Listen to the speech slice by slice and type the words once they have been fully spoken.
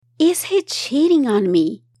Is he cheating on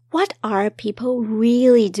me? What are people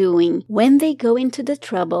really doing when they go into the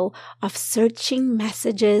trouble of searching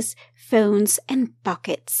messages, phones, and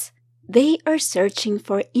pockets? They are searching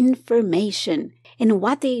for information, and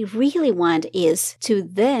what they really want is to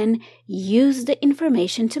then use the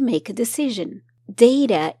information to make a decision.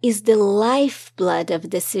 Data is the lifeblood of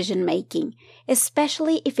decision-making,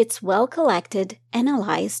 especially if it's well collected,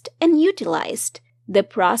 analyzed, and utilized. The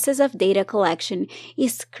process of data collection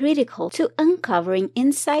is critical to uncovering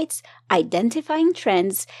insights, identifying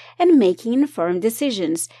trends, and making informed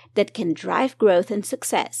decisions that can drive growth and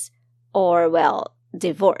success. Or, well,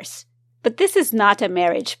 divorce. But this is not a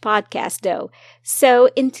marriage podcast, though. So,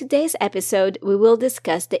 in today's episode, we will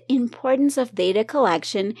discuss the importance of data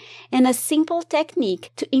collection and a simple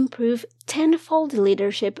technique to improve tenfold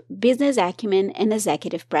leadership, business acumen, and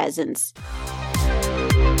executive presence.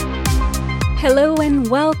 Hello and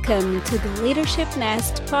welcome to the Leadership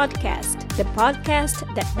Nest podcast, the podcast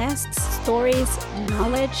that nests stories,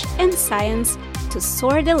 knowledge, and science to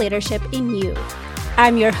soar the leadership in you.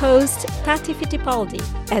 I'm your host, Tati Fittipaldi.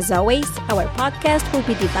 As always, our podcast will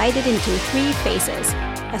be divided into 3 phases: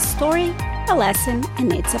 a story, a lesson,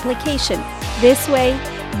 and its application. This way,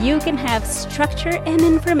 you can have structure and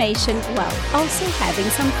information while also having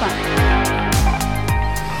some fun.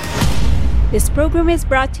 This program is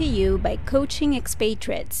brought to you by Coaching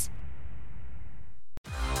Expatriates.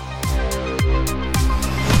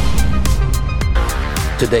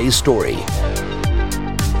 Today's story.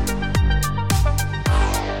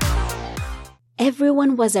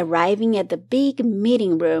 Everyone was arriving at the big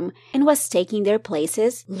meeting room and was taking their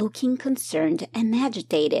places, looking concerned and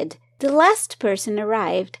agitated. The last person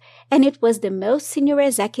arrived, and it was the most senior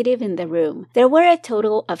executive in the room. There were a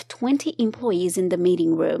total of 20 employees in the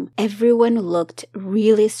meeting room. Everyone looked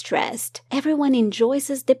really stressed. Everyone in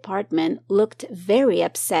Joyce's department looked very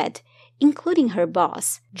upset, including her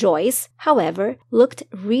boss. Joyce, however, looked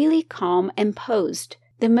really calm and posed.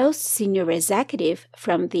 The most senior executive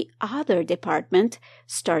from the other department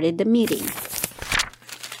started the meeting.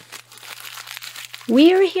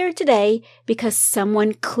 "We're here today because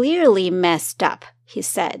someone clearly messed up," he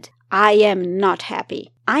said. "I am not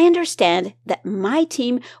happy. I understand that my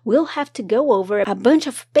team will have to go over a bunch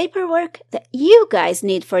of paperwork that you guys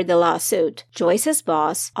need for the lawsuit." Joyce's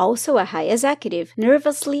boss, also a high executive,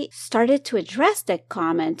 nervously started to address that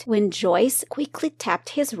comment when Joyce quickly tapped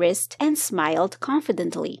his wrist and smiled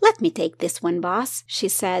confidently. "Let me take this one, boss," she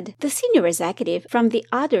said. The senior executive from the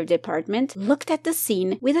other department looked at the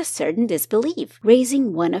scene with a certain disbelief,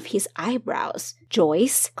 raising one of his eyebrows.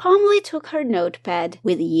 Joyce calmly took her notepad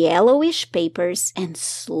with yellowish papers and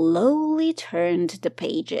slowly turned the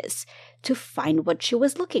pages to find what she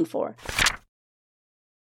was looking for.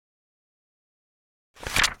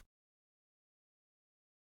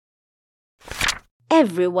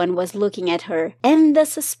 Everyone was looking at her, and the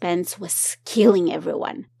suspense was killing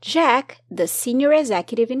everyone. Jack, the senior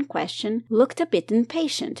executive in question, looked a bit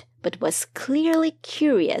impatient, but was clearly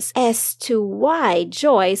curious as to why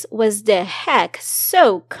Joyce was the heck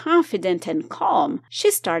so confident and calm.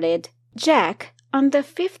 She started, "Jack, on the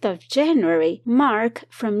 5th of January, Mark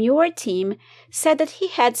from your team said that he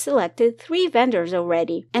had selected 3 vendors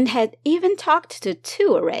already and had even talked to 2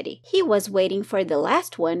 already. He was waiting for the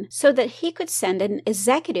last one so that he could send an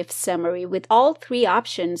executive summary with all 3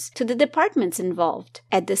 options to the departments involved."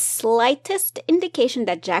 At the slightest indication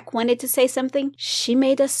that Jack wanted to say something, she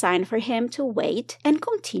made a sign for him to wait and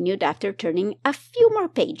continued after turning a few more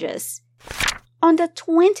pages. "On the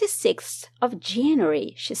 26th of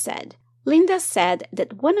January, she said, Linda said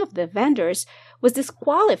that one of the vendors was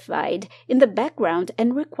disqualified in the background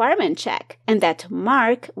and requirement check, and that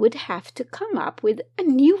Mark would have to come up with a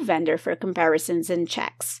new vendor for comparisons and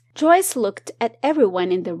checks." Joyce looked at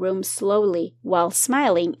everyone in the room slowly while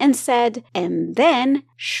smiling and said, "And then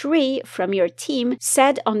Shri from your team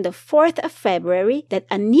said on the 4th of February that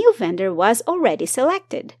a new vendor was already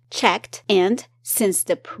selected, checked, and since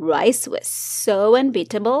the price was so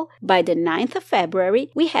unbeatable, by the 9th of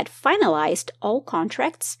February, we had finalized all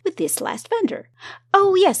contracts with this last vendor.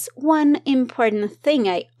 Oh yes, one important thing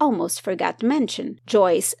I almost forgot to mention."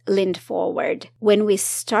 Joyce leaned forward. "When we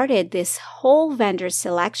started this whole vendor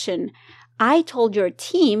selection, I told your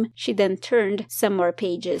team," she then turned some more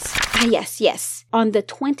pages. Yes. "On the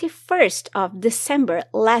 21st of December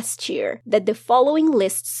last year, that the following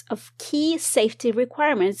lists of key safety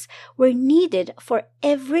requirements were needed for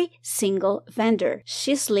every single vendor."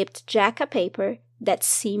 She slipped Jack a paper that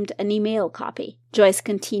seemed an email copy. Joyce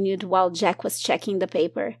continued while Jack was checking the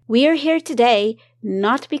paper. "We are here today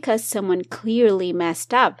not because someone clearly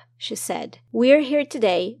messed up," she said. We're here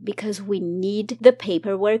today because we need the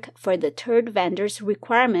paperwork for the third vendor's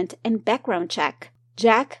requirement and background check.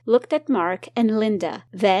 Jack looked at Mark and Linda.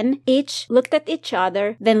 Then each looked at each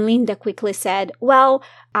other. Then Linda quickly said, "Well,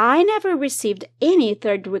 I never received any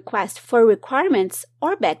third request for requirements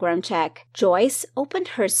or background check." Joyce opened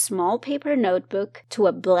her small paper notebook to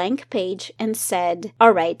a blank page and said,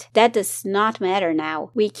 "All right, that does not matter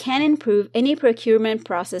now. We can improve any procurement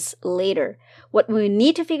process later. What we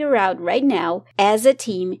need to figure out right now as a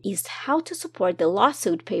team is how to support the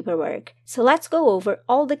lawsuit paperwork. So let's go over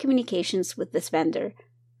all the communications with this vendor."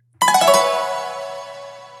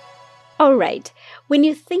 All right, when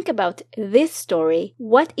you think about this story,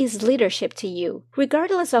 what is leadership to you?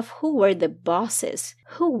 Regardless of who were the bosses,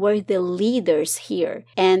 who were the leaders here,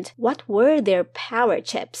 and what were their power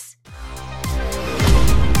chips?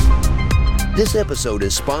 This episode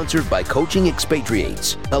is sponsored by Coaching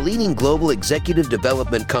Expatriates, a leading global executive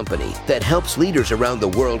development company that helps leaders around the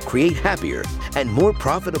world create happier and more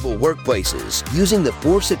profitable workplaces using the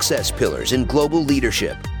 4 success pillars in global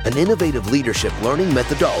leadership, an innovative leadership learning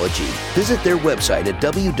methodology. Visit their website at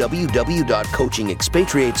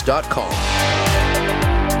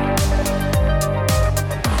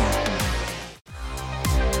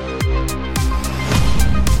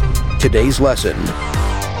Today's lesson.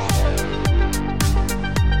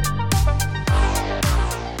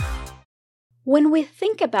 When we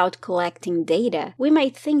think about collecting data, we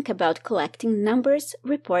might think about collecting numbers,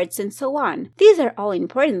 reports, and so on. These are all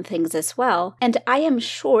important things as well, and I am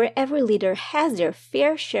sure every leader has their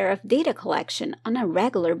fair share of data collection on a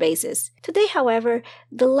regular basis. Today, however,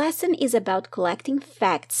 the lesson is about collecting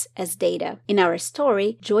facts as data. In our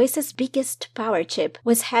story, Joyce's biggest power chip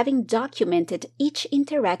was having documented each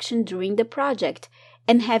interaction during the project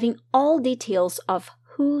and having all details of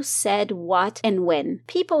who said what and when.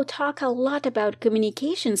 People talk a lot about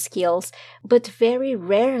communication skills, but very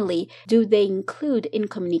rarely do they include in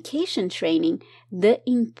communication training the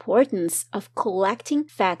importance of collecting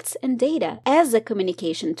facts and data as a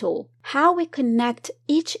communication tool. How we connect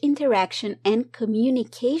each interaction and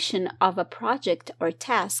communication of a project or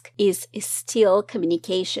task is still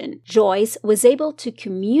communication. Joyce was able to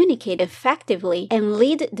communicate effectively and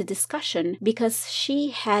lead the discussion because she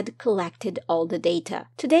had collected all the data.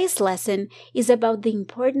 Today's lesson is about the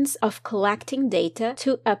importance of collecting data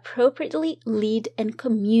to appropriately lead and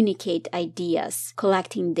communicate ideas.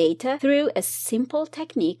 Collecting data through a simple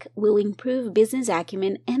technique will improve business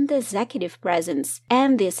acumen and executive presence,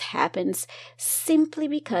 and this happens simply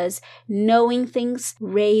because knowing things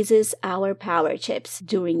raises our power chips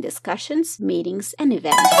during discussions, meetings, and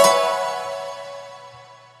events.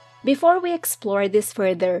 Before we explore this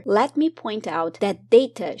further, let me point out that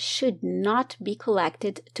data should not be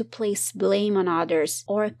collected to place blame on others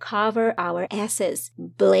or cover our asses.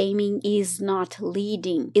 Blaming is not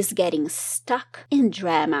leading, is getting stuck in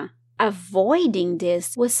drama. Avoiding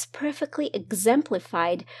this was perfectly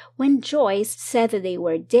exemplified when Joyce said that they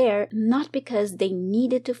were there not because they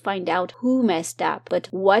needed to find out who messed up, but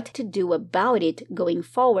what to do about it going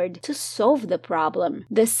forward to solve the problem.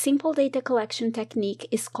 The simple data collection technique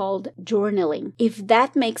is called journaling. If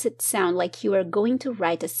that makes it sound like you are going to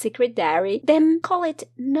write a secret diary, then call it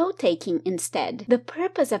note-taking instead. The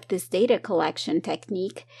purpose of this data collection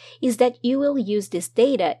technique is that you will use this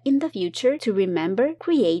data in the future to remember,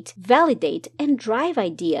 create, validate, and drive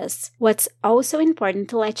ideas. What's also important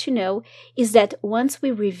to let you know is that once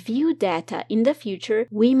we review data in the future,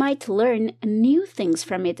 we might learn new things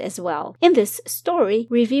from it as well. In this story,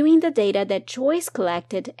 reviewing the data that Joyce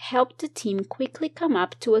collected helped the team quickly come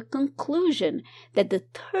up to a conclusion that the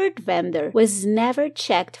third vendor was never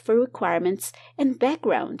checked for requirements and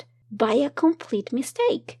background by a complete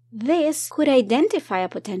mistake. This could identify a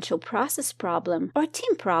potential process problem or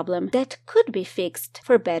team problem that could be fixed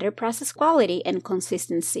for better process quality and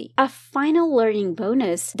consistency. A final learning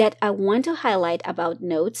bonus that I want to highlight about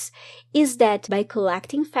notes is that by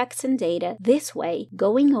collecting facts and data this way,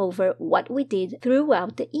 going over what we did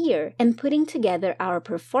throughout the year and putting together our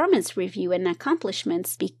performance review and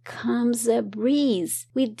accomplishments becomes a breeze.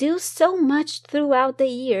 We do so much throughout the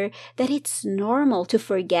year that it's normal to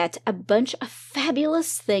forget a bunch of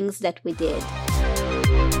fabulous things that we did.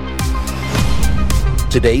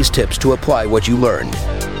 Today's tips to apply what you learned.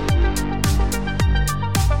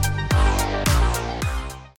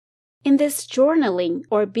 In this journaling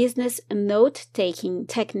or business note-taking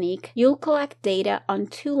technique, you'll collect data on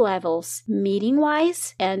two levels,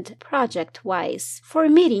 meeting-wise and project-wise. For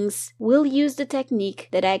meetings, we'll use the technique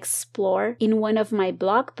that I explore in one of my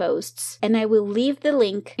blog posts, and I will leave the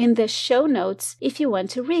link in the show notes if you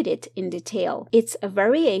want to read it in detail. It's a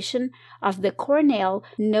variation of the Cornell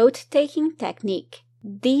note-taking technique.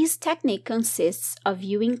 This technique consists of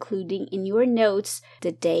you including in your notes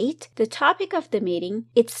the date, the topic of the meeting,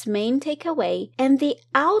 its main takeaway, and the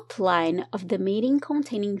outline of the meeting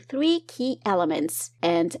containing 3 key elements,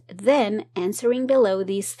 and then answering below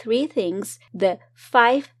these 3 things the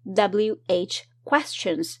 5 WH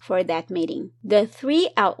questions for that meeting. The 3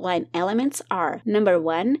 outline elements are: number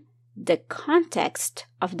 1, the context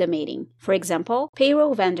of the meeting. For example,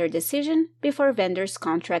 payroll vendor decision before vendor's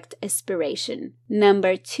contract expiration.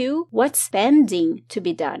 Number 2, what's pending to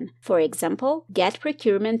be done. For example, get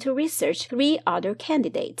procurement to research 3 other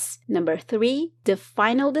candidates. Number 3, the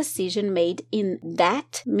final decision made in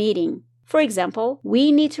that meeting. For example, we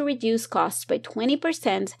need to reduce costs by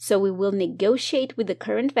 20%, so we will negotiate with the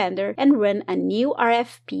current vendor and run a new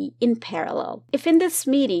RFP in parallel. If in this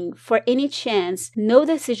meeting, for any chance, no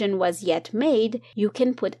decision was yet made, you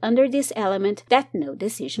can put under this element that no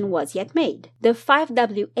decision was yet made. The 5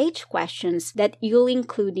 WH questions that you'll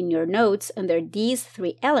include in your notes under these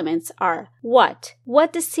 3 elements are: what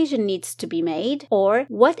decision needs to be made, or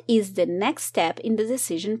what is the next step in the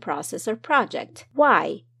decision process or project?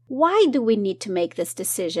 Why do we need to make this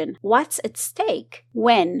decision? What's at stake?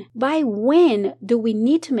 When? By when do we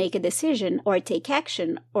need to make a decision or take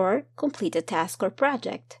action or complete a task or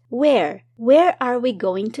project? Where? Where are we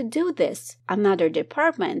going to do this? Another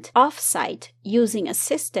department? Off-site? Using a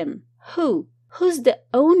system? Who? Who's the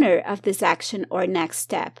owner of this action or next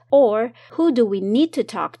step? Or who do we need to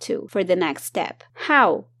talk to for the next step?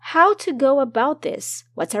 How? How to go about this?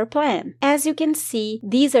 What's our plan? As you can see,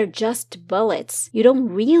 these are just bullets. You don't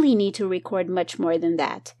really need to record much more than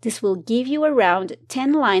that. This will give you around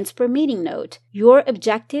 10 lines per meeting note. Your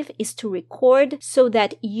objective is to record so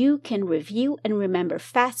that you can review and remember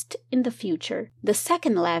fast in the future. The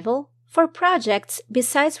second level, for projects,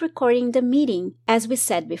 besides recording the meeting, as we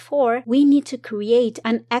said before, we need to create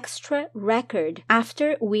an extra record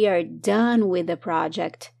after we are done with the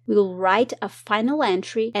project. We will write a final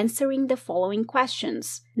entry answering the following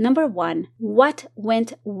questions. Number 1, what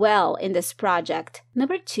went well in this project?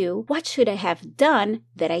 Number 2, what should I have done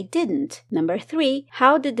that I didn't? Number 3,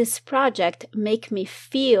 how did this project make me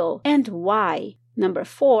feel and why? Number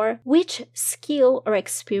 4, which skill or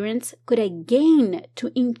experience could I gain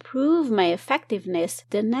to improve my effectiveness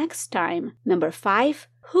the next time? Number 5,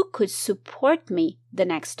 who could support me the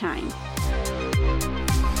next time?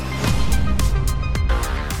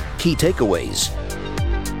 Key takeaways.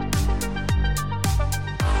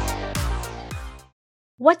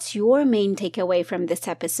 What's your main takeaway from this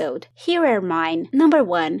episode? Here are mine. Number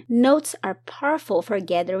 1, notes are powerful for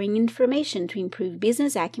gathering information to improve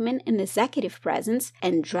business acumen and executive presence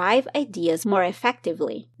and drive ideas more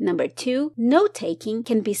effectively. Number 2, note-taking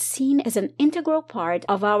can be seen as an integral part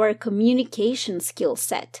of our communication skill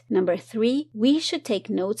set. Number 3, we should take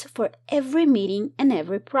notes for every meeting and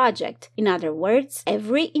every project. In other words,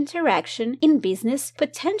 every interaction in business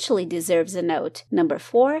potentially deserves a note. Number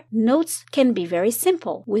 4, notes can be very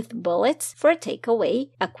simple, with bullets for a takeaway,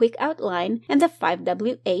 a quick outline, and the 5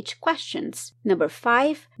 WH questions. Number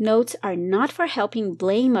 5, notes are not for helping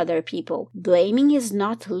blame other people. Blaming is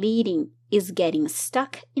not leading, is getting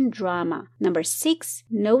stuck in drama. Number 6,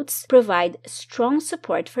 notes provide strong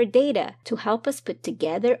support for data to help us put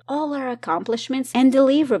together all our accomplishments and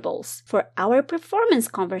deliverables for our performance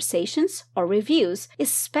conversations or reviews,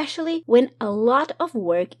 especially when a lot of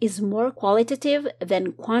work is more qualitative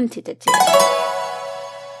than quantitative.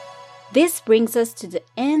 This brings us to the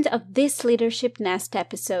end of this Leadership Nest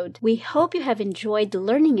episode. We hope you have enjoyed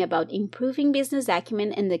learning about improving business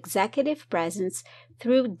acumen and executive presence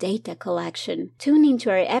through data collection. Tune into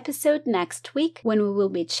our episode next week when we will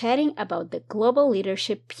be chatting about the global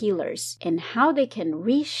leadership pillars and how they can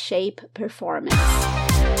reshape performance.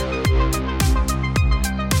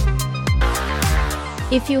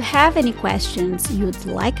 If you have any questions you'd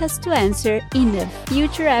like us to answer in a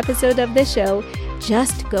future episode of the show,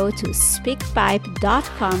 just go to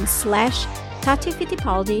speakpipe.com/Tati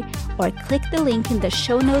Fittipaldi or click the link in the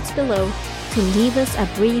show notes below to leave us a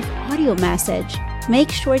brief audio message.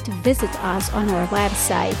 Make sure to visit us on our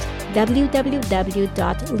website,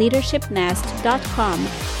 www.leadershipnest.com,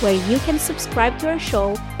 where you can subscribe to our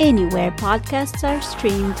show anywhere podcasts are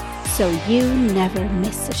streamed so you never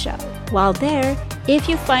miss a show. While there, if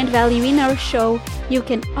you find value in our show, you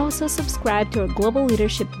can also subscribe to our Global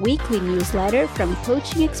Leadership Weekly newsletter from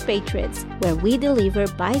Coaching Expatriates, where we deliver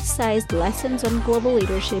bite-sized lessons on global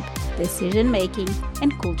leadership, decision-making,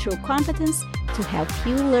 and cultural competence to help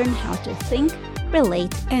you learn how to think,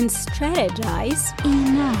 relate, and strategize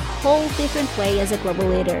in a whole different way as a global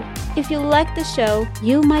leader. If you like the show,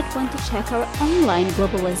 you might want to check our online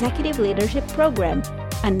Global Executive Leadership Program,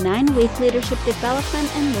 a 9-week leadership development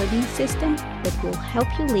and learning system that will help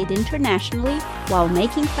you lead internationally while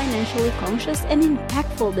making financially conscious and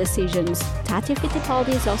impactful decisions. Tati Fittipaldi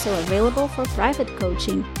is also available for private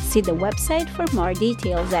coaching. See the website for more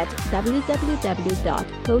details at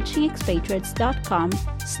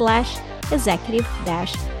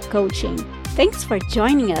www.coachingexpatriates.com/executive-coaching. Thanks for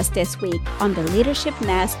joining us this week on the Leadership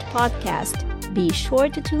Nest podcast. Be sure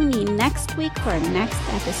to tune in next week for our next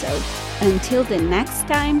episode. Until the next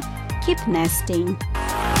time, keep nesting.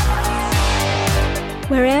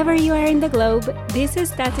 Wherever you are in the globe, this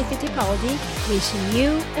is Tati Fittipaldi wishing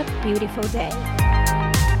you a beautiful day.